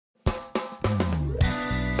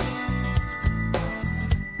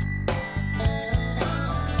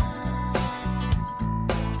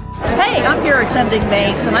I'm here attending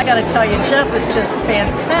Mace, and I got to tell you, Geoff is just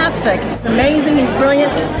fantastic. It's amazing, he's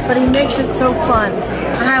brilliant, but he makes it so fun.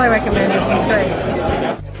 I highly recommend it, he's great.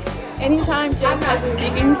 Anytime Geoff has a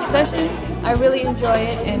speaking session, I really enjoy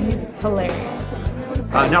it, and he's hilarious.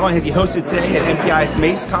 Not only has he hosted today at MPI's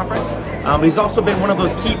Mace conference, but he's also been one of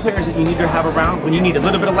those key players that you need to have around when you need a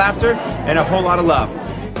little bit of laughter and a whole lot of love.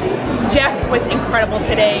 Geoff was incredible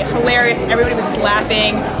today, hilarious, everybody was just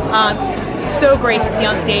laughing. So great to see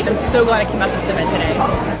on stage. I'm so glad I came out to this event today.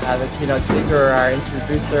 The keynote speaker, our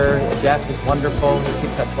introducer, Geoff, is wonderful. He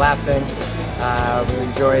keeps us laughing. We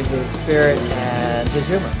enjoy his spirit and his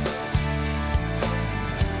humor.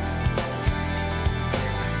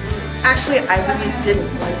 Actually, I really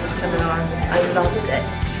didn't like the seminar. I loved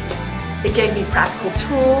it. It gave me practical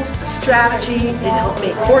tools, a strategy, it helped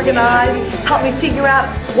me organize, helped me figure out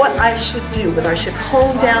what I should do, whether I should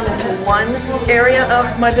hone down into one area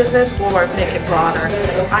of my business or make it broader.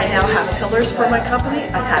 I now have pillars for my company,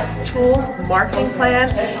 I have tools, marketing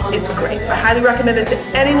plan, it's great. I highly recommend it to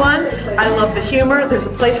anyone. I love the humor, there's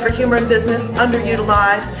a place for humor in business,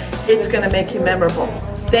 underutilized, it's going to make you memorable.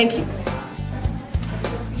 Thank you.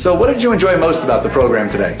 So what did you enjoy most about the program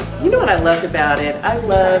today? You know what I loved about it? I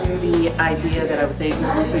loved the idea that I was able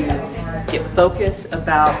to get focus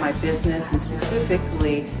about my business and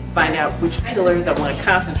specifically find out which pillars I want to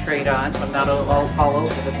concentrate on so I'm not all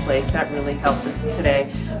over the place. That really helped us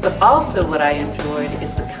today. But also what I enjoyed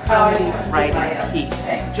is the comedy writing piece,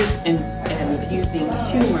 just infusing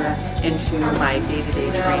humor into my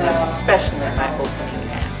day-to-day trainings, especially my opening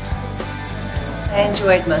act. I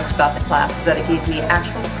enjoyed most about the class is that it gave me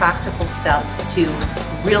actual practical steps to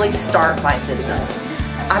really start my business.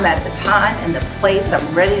 I'm at the time and the place, I'm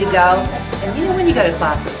ready to go. And you know when you go to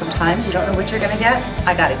classes sometimes you don't know what you're going to get?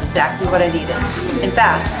 I got exactly what I needed. In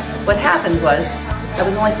fact, what happened was I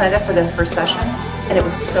was only signed up for the first session and it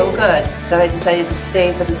was so good that I decided to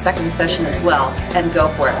stay for the second session as well and go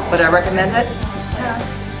for it. Would I recommend it?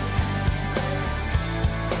 Yeah.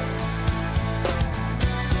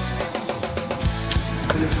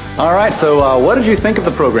 All right, so what did you think of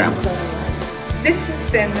the program? This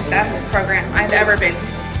has been the best program I've ever been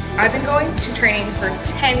to. I've been going to training for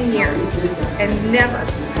 10 years and never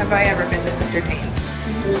have I ever been this entertained,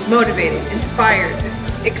 motivated, inspired,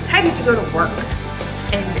 excited to go to work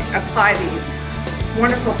and apply these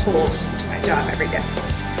wonderful tools to my job every day.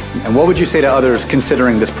 And what would you say to others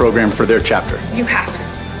considering this program for their chapter? You have to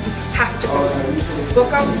book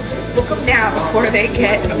them now before they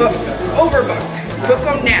get overbooked. Book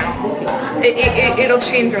them now. It'll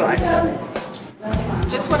change your life.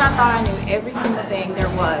 Just when I thought I knew every single thing there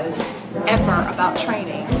was ever about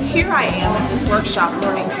training, here I am at this workshop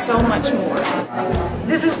learning so much more.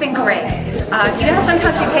 This has been great. You know,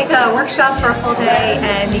 sometimes you take a workshop for a full day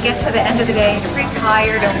and you get to the end of the day and you're pretty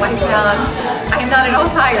tired and wiped out. I am not at all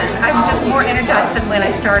tired. I'm just more energized than when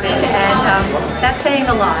I started, and that's saying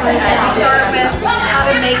a lot. We start with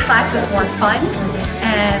how to make classes more fun,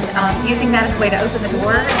 and using that as a way to open the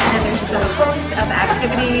door. And then there's just a host of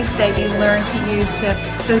activities that you learn to use to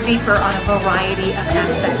go deeper on a variety of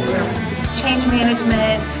aspects, from change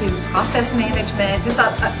management to process management, just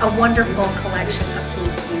a wonderful collection of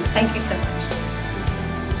tools to use. Thank you so much.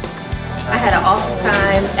 I had an awesome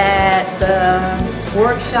time at the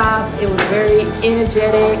workshop. It was very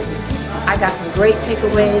energetic. I got some great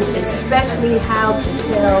takeaways, especially how to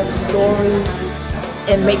tell stories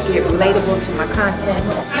and make it relatable to my content.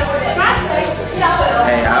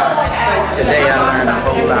 Hey, today I learned a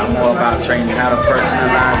whole lot more about training, how to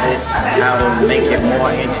personalize it, how to make it more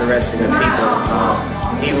interesting to people.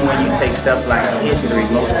 Even when you take stuff like history,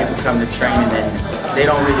 most people come to training and they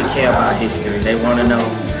don't really care about history. They want to know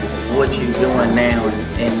what you're doing now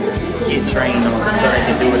and get trained on it so they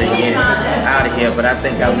can do it and get out of here. But I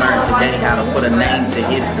think I've learned today how to put a name to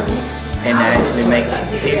history and to actually make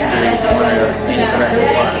history one of the interesting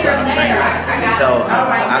parts about trainers. So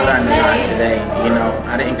I learned a lot today. You know,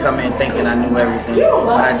 I didn't come in thinking I knew everything,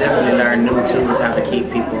 but I definitely learned new tools how to keep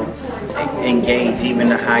people engaged. Even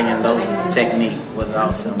the high and low technique was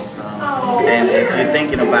awesome. And if you're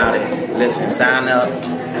thinking about it, listen, sign up,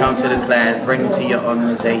 come to the class, bring them to your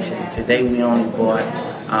organization. Today we only brought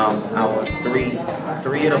our three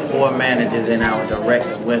of the four managers and our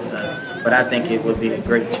director with us. But I think it would be a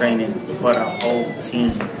great training for the whole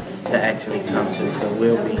team to actually come to. So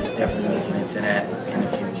we'll be definitely looking into that in the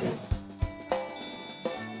future.